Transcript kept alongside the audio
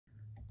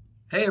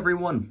Hey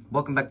everyone,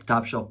 welcome back to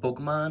Top Shelf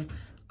Pokemon.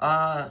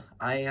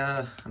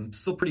 I'm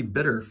still pretty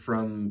bitter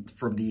from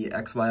the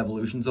XY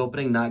Evolutions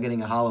opening, not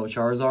getting a holo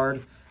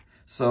Charizard.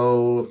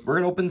 So we're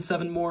gonna open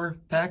 7 more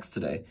packs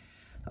today.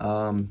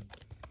 7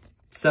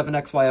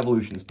 XY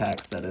Evolutions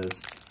packs, that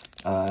is.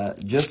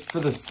 Just for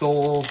the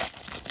sole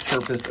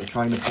purpose of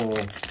trying to pull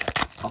a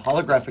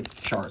holographic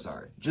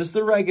Charizard. Just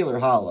the regular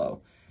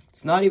holo.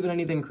 It's not even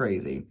anything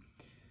crazy.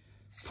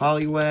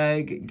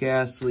 Poliwag,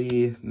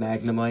 Ghastly,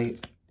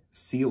 Magnemite,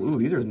 Seal. Ooh,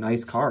 these are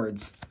nice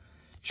cards.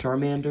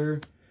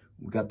 Charmander.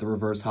 We got the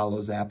reverse holo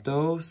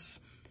Zapdos.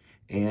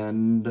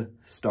 And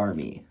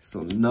Starmie.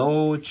 So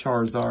no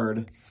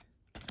Charizard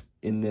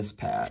in this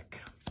pack.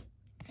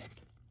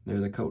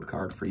 There's a code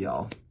card for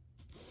y'all.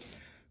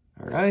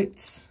 Alright,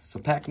 so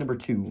pack number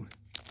 2.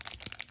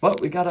 But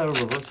we got a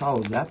reverse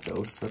holo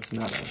Zapdos. That's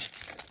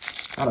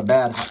not a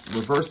bad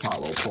reverse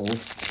holo pull.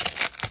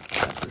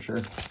 That's for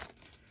sure.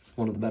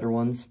 One of the better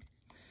ones.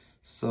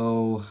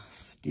 So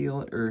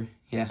Steel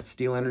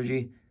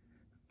Energy.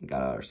 We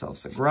got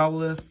ourselves a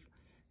Growlithe,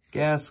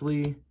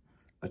 Ghastly,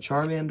 a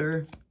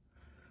Charmander,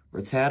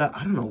 Rattata.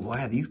 I don't know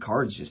why these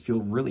cards just feel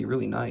really,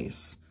 really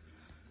nice.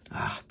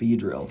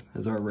 Beedrill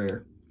is our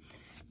rare.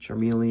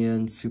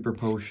 Charmeleon, Super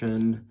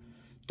Potion,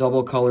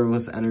 Double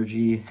Colorless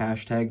Energy,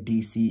 hashtag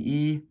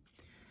DCE,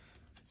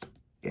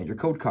 and your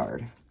code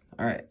card.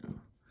 All right,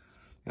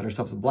 got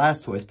ourselves a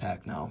Blastoise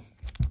pack now.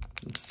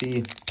 Let's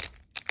see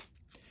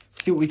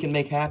what we can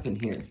make happen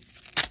here.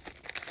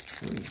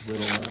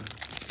 Little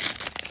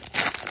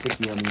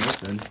sticky on the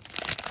open.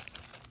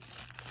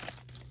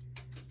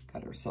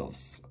 Got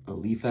ourselves a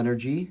Leaf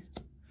Energy,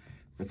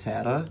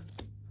 Rattata,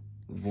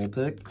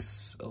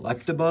 Vulpix,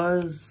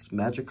 Electabuzz,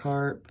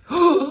 Magikarp.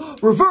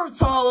 Reverse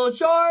holo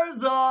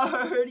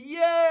Charizard!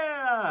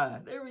 Yeah!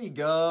 There we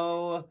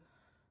go.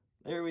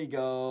 There we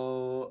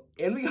go.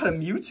 And we got a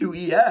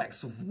Mewtwo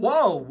EX.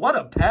 Whoa, what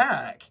a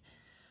pack.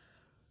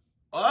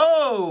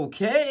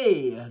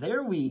 Okay,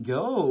 there we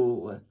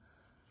go.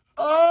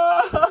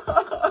 Oh,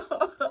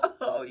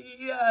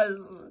 yes.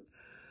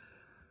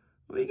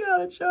 We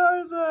got a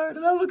Charizard.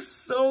 That looks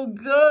so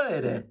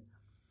good.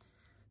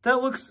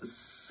 That looks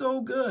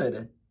so good.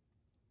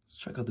 Let's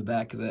check out the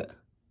back of it.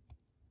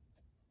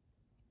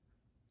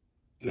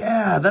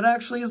 Yeah, that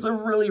actually is a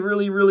really,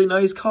 really, really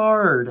nice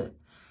card.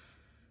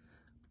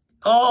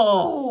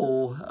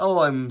 Oh,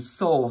 I'm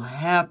so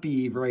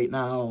happy right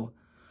now.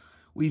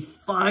 We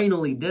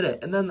finally did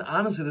it. And then,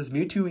 honestly, this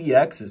Mewtwo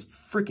EX is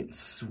freaking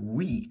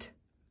sweet.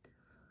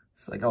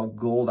 It's like all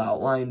gold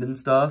outlined and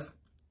stuff.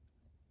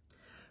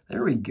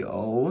 There we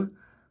go.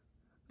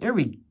 There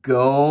we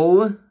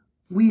go.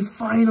 We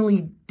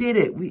finally did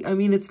it. I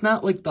mean, it's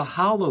not like the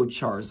holo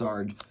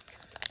Charizard,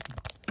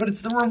 but it's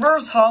the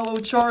reverse holo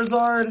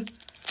Charizard.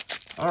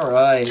 All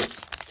right.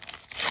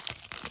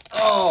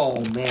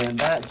 Oh, man,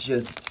 that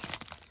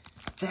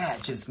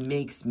just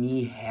makes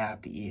me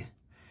happy.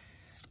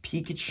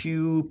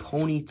 Pikachu,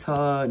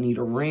 Ponyta,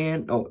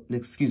 Nidoran. Oh,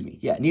 excuse me.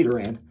 Yeah,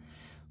 Nidoran.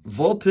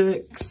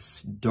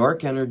 Vulpix,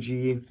 Dark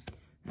Energy.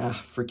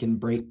 Freaking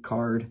break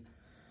card.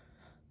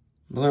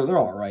 They're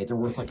all right. They're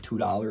worth like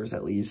 $2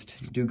 at least.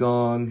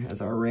 Dugong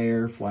as our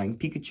rare. Flying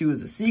Pikachu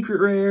is a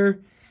secret rare.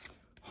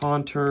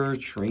 Haunter,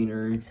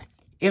 Trainer,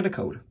 and a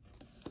code.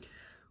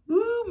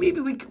 Ooh,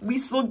 maybe we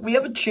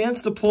have a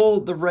chance to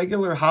pull the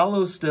regular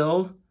holo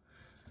still.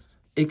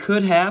 It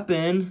could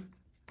happen.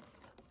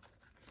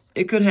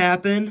 It could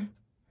happen.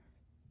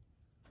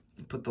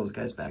 Put those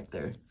guys back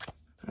there.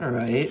 All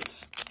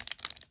right.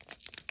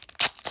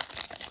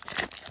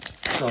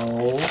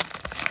 So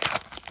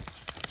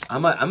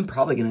I'm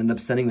probably gonna end up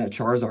sending that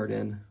Charizard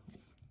in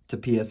to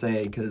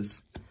PSA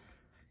because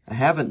I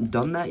haven't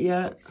done that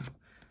yet.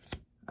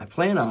 I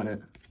plan on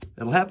it.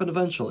 It'll happen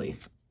eventually.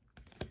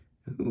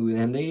 Ooh,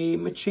 and a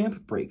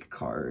Machamp break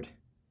card.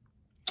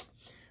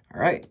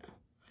 All right.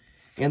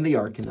 And the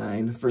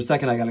Arcanine. For a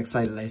second, I got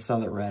excited. I saw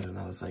the red, and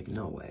I was like,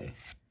 no way.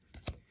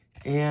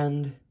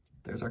 And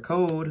there's our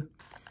code.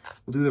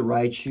 We'll do the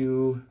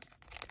Raichu.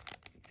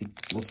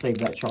 We'll save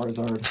that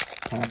Charizard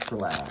pack for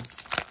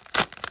last.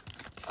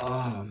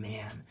 Oh,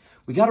 man.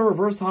 We got a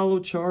reverse holo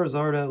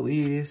Charizard at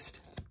least.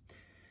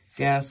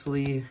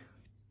 Ghastly,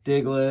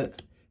 Diglett,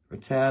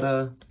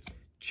 Rattata,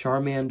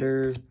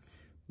 Charmander,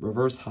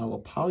 reverse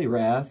holo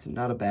Poliwrath.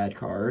 Not a bad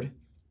card.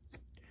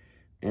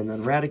 And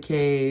then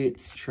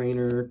Raticate,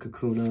 Trainer,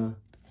 Kakuna,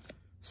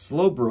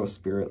 Slowbro,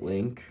 Spirit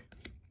Link,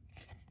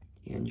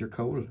 and your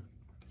code.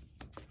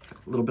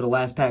 A little bit of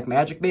last pack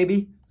magic,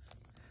 maybe.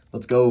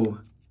 Let's go.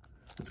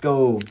 Let's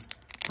go.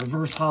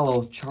 Reverse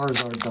holo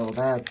Charizard, though.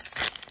 That's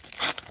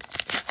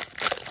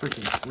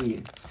freaking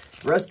sweet.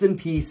 Rest in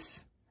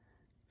peace,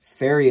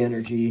 Fairy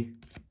Energy,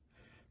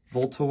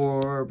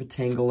 Voltorb,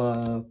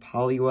 Tangela,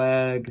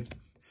 Poliwag,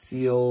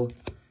 Seal,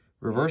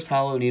 reverse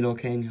holo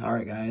Nidoking. All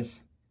right, guys.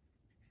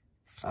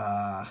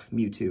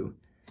 Mewtwo.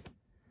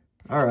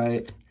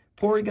 Alright.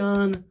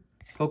 Porygon,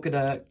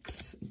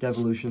 Pokedex,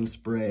 Devolution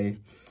Spray,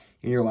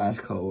 in your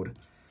last code.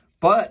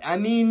 But, I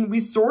mean, we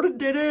sort of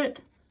did it.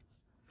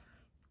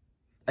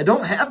 I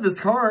don't have this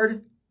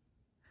card.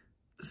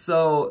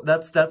 So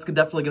that's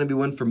definitely going to be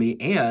one for me.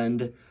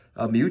 And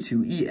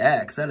Mewtwo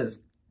EX, that is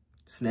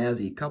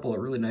snazzy. Couple of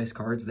really nice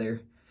cards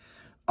there.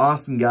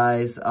 Awesome,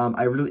 guys.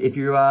 If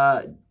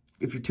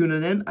you're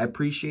tuning in, I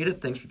appreciate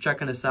it. Thanks for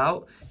checking us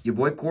out. Your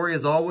boy Corey,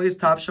 as always,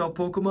 Top Shelf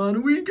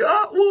Pokemon. We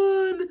got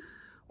one.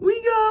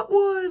 We got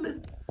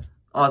one.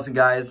 Awesome,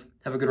 guys.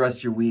 Have a good rest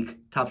of your week.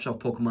 Top Shelf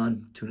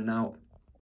Pokemon, tuning out.